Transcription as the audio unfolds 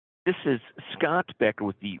This is Scott Becker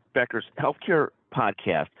with the Becker's Healthcare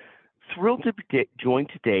Podcast. Thrilled to be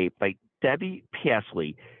joined today by Debbie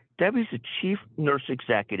Pasley. Debbie's the Chief Nurse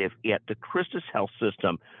Executive at the Christus Health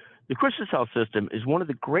System. The Christus Health System is one of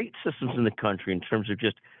the great systems in the country in terms of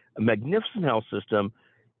just a magnificent health system,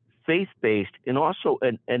 faith-based, and also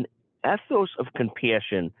an ethos of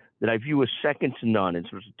compassion that I view as second to none in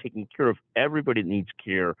terms of taking care of everybody that needs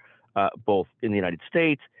care, both in the United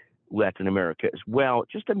States, Latin America as well.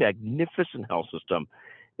 Just a magnificent health system.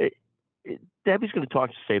 It, Debbie's going to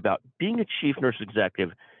talk to say about being a chief nurse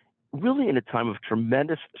executive, really in a time of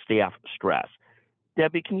tremendous staff stress.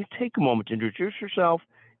 Debbie, can you take a moment to introduce yourself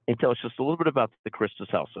and tell us just a little bit about the Christus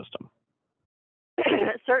Health System?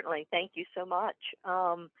 Certainly, thank you so much.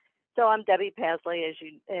 So I'm Debbie Pasley,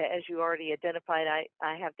 as you already identified.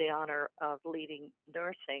 I have the honor of leading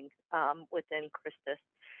nursing within Christus,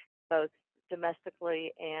 both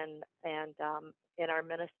domestically and in our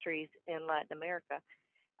ministries in Latin America.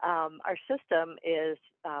 Our system is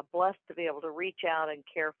blessed to be able to reach out and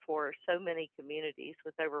care for so many communities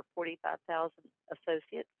with over 45,000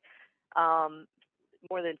 associates,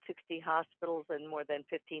 more than 60 hospitals, and more than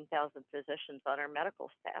 15,000 physicians on our medical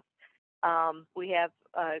staff. We have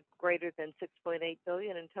greater than 6.8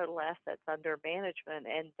 billion in total assets under management,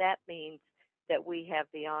 and that means that we have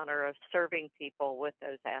the honor of serving people with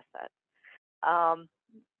those assets.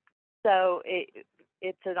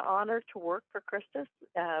 It's an honor to work for Christus.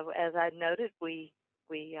 As I noted, we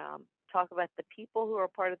talk about the people who are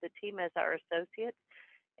part of the team as our associates,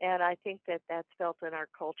 and I think that that's felt in our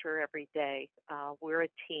culture every day. We're a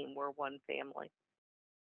team. We're one family.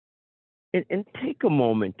 And take a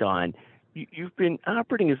moment, Don. You've been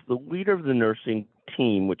operating as the leader of the nursing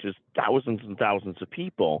team, which is thousands and thousands of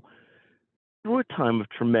people, through a time of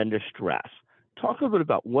tremendous stress. Talk a little bit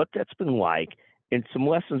about what that's been like and some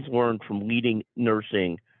lessons learned from leading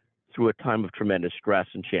nursing through a time of tremendous stress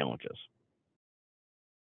and challenges.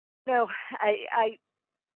 No,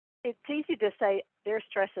 it's easy to say their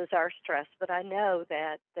stress is our stress, but I know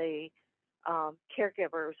that the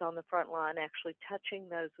caregivers on the front line actually touching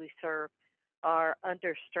those we serve are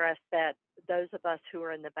under stress that those of us who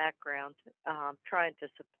are in the background trying to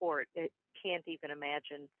support it can't even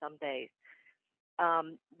imagine some days.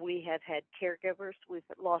 We have had caregivers. We've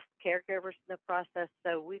lost caregivers in the process.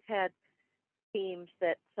 So we've had teams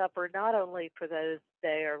that suffer not only for those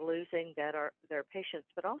they are losing that are their patients,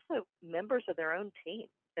 but also members of their own team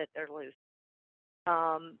that they're losing.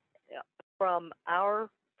 Um, from our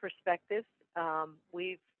perspective,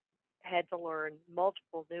 we've had to learn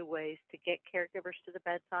multiple new ways to get caregivers to the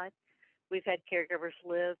bedside. We've had caregivers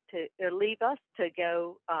leave us to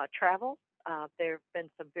go travel. There have been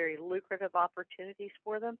some very lucrative opportunities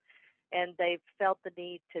for them, and they've felt the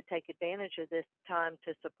need to take advantage of this time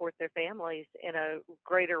to support their families in a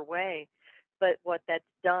greater way. But what that's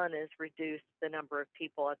done is reduce the number of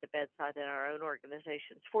people at the bedside in our own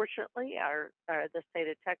organizations. Fortunately, the state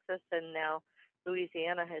of Texas and now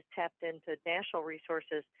Louisiana has tapped into national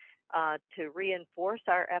resources to reinforce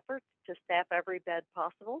our efforts to staff every bed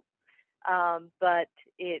possible. But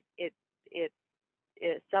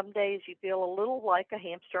some days you feel a little like a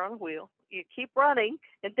hamster on a wheel. You keep running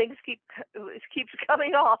and things keeps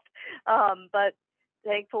coming off. But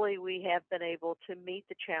thankfully, we have been able to meet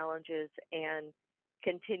the challenges and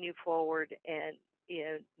continue forward, and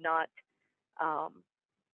not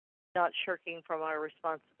shirking from our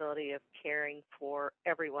responsibility of caring for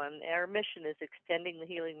everyone. Our mission is extending the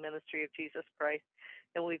healing ministry of Jesus Christ,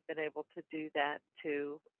 and we've been able to do that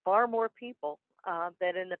to far more people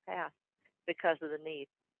than in the past because of the need.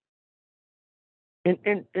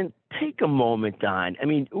 And take a moment, Don. I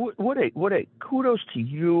mean, what a kudos to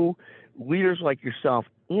you, leaders like yourself,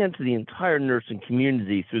 and to the entire nursing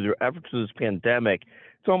community through their efforts through this pandemic.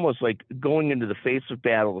 It's almost like going into the face of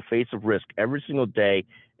battle, the face of risk every single day,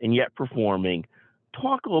 and yet performing.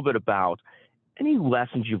 Talk a little bit about any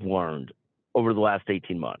lessons you've learned over the last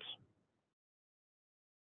 18 months.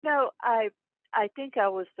 No, I think I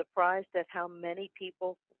was surprised at how many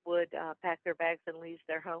people would pack their bags and leave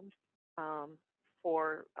their homes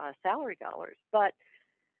for salary dollars. But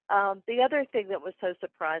the other thing that was so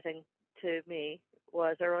surprising to me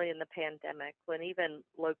was early in the pandemic when even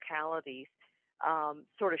localities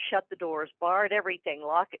sort of shut the doors, barred everything,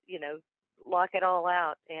 lock it all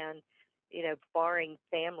out, and barring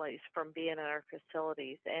families from being in our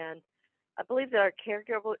facilities. And I believe that our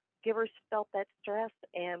caregivers felt that stress,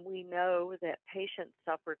 and we know that patients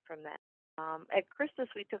suffered from that. At Christus,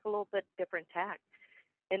 we took a little bit different tack.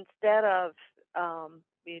 Instead of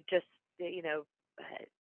just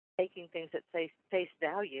taking things at face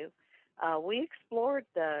value, we explored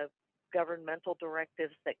the governmental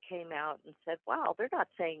directives that came out and said, wow, they're not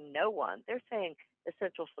saying no one, they're saying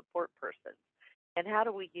essential support persons. And how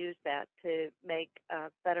do we use that to make a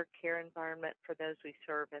better care environment for those we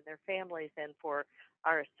serve and their families and for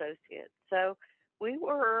our associates? So we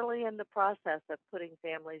were early in the process of putting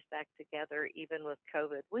families back together, even with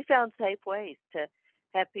COVID. We found safe ways to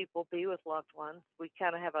have people be with loved ones. We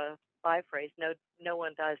kind of have a by phrase, no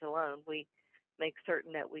one dies alone. We make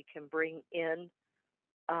certain that we can bring in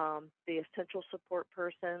the essential support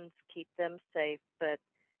persons, keep them safe, but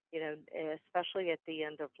especially at the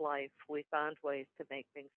end of life, we found ways to make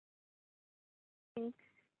things.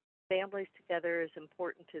 Families together is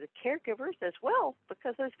important to the caregivers as well,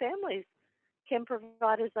 because those families can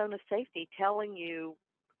provide a zone of safety, telling you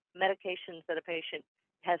medications that a patient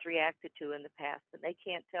has reacted to in the past, and they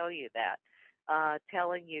can't tell you that.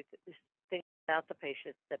 Telling you things about the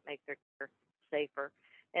patients that make their care safer,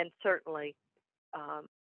 and certainly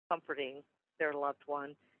comforting their loved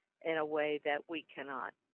one in a way that we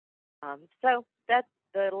cannot. So that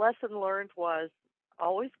the lesson learned was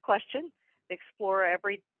always question, explore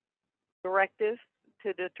every directive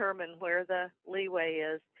to determine where the leeway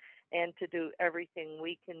is, and to do everything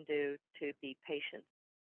we can do to be patient.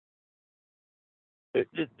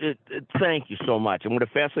 Thank you so much. And what a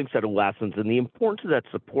fascinating set of lessons, and the importance of that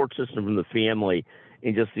support system from the family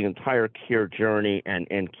in just the entire care journey and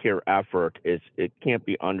care effort it can't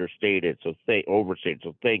be understated. Overstated.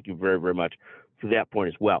 So thank you very, very much for that point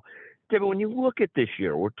as well. Debbie, when you look at this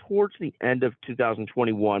year, we're towards the end of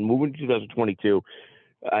 2021, moving to 2022.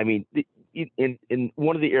 I mean, in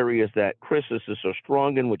one of the areas that CHRISTUS is so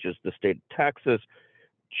strong in, which is the state of Texas,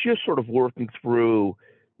 just sort of working through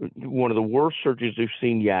one of the worst surges we've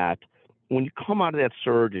seen yet. When you come out of that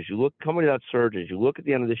surge, as you look at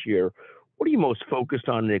the end of this year, what are you most focused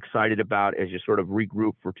on and excited about as you sort of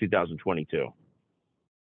regroup for 2022?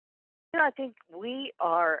 I think we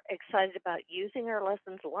are excited about using our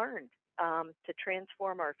lessons learned to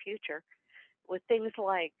transform our future with things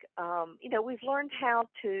like, we've learned how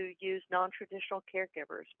to use non-traditional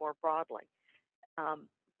caregivers more broadly.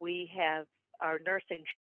 We have our nursing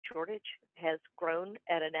shortage has grown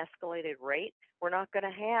at an escalated rate. We're not going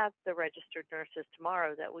to have the registered nurses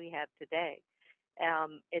tomorrow that we have today.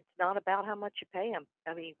 It's not about how much you pay them.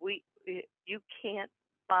 I mean, you can't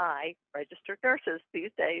buy registered nurses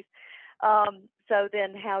these days. So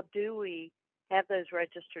then how do we have those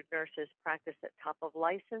registered nurses practice at top of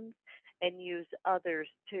license and use others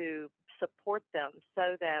to support them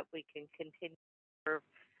so that we can continue to serve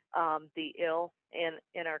the ill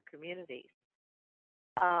in our communities?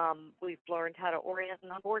 We've learned how to orient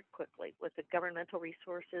and onboard quickly with the governmental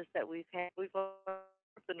resources that we've had. We've learned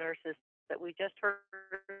the nurses that we just heard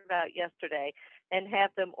about yesterday and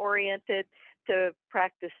have them oriented to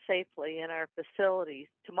practice safely in our facilities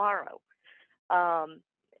tomorrow.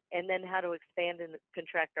 And then how to expand and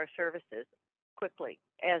contract our services quickly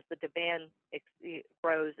as the demand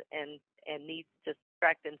grows and needs to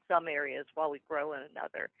contract in some areas while we grow in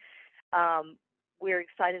another. We're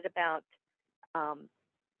excited about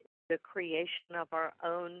the creation of our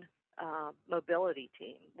own mobility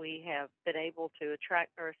team. We have been able to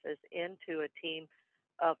attract nurses into a team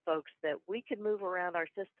of folks that we can move around our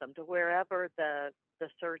system to wherever the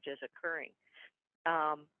surge is occurring.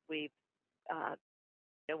 We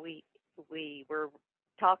were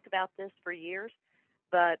talked about this for years,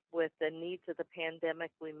 but with the needs of the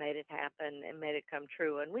pandemic, we made it happen and made it come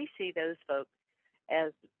true. And we see those folks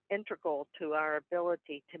as integral to our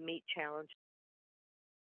ability to meet challenges.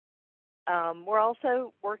 We're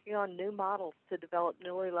also working on new models to develop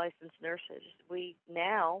newly licensed nurses. We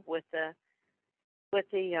now, with the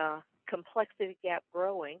complexity gap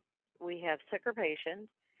growing, we have sicker patients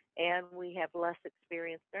and we have less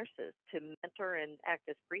experienced nurses to mentor and act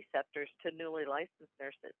as preceptors to newly licensed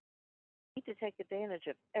nurses. We need to take advantage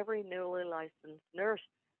of every newly licensed nurse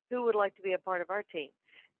who would like to be a part of our team.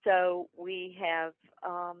 So we have,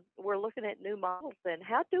 we're looking at new models and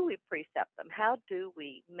how do we precept them? How do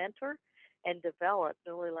we mentor and develop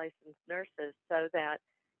newly licensed nurses so that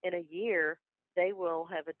in a year they will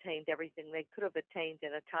have attained everything they could have attained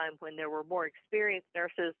in a time when there were more experienced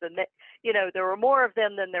nurses than there were more of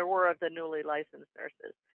them than there were of the newly licensed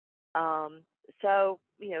nurses. So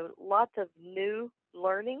lots of new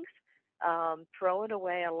learnings, throwing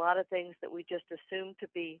away a lot of things that we just assumed to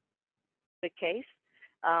be the case.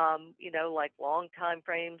 Like long time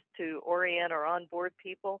frames to orient or onboard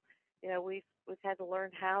people. We've had to learn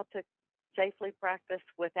how to safely practice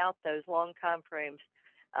without those long time frames,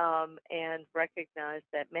 and recognize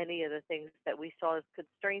that many of the things that we saw as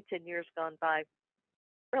constraints in years gone by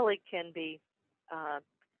really can be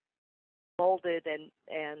molded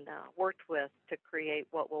and worked with to create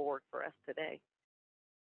what will work for us today.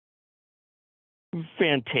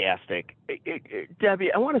 Fantastic.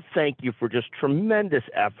 Debbie, I want to thank you for just tremendous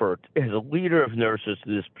effort as a leader of nurses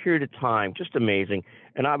through this period of time. Just amazing.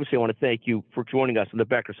 And obviously, I want to thank you for joining us on the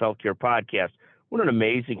Becker's Healthcare Podcast. What an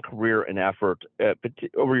amazing career and effort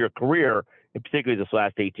over your career, and particularly this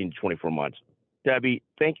last 18 to 24 months. Debbie,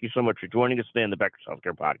 thank you so much for joining us today on the Becker's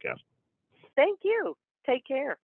Healthcare Podcast. Thank you. Take care.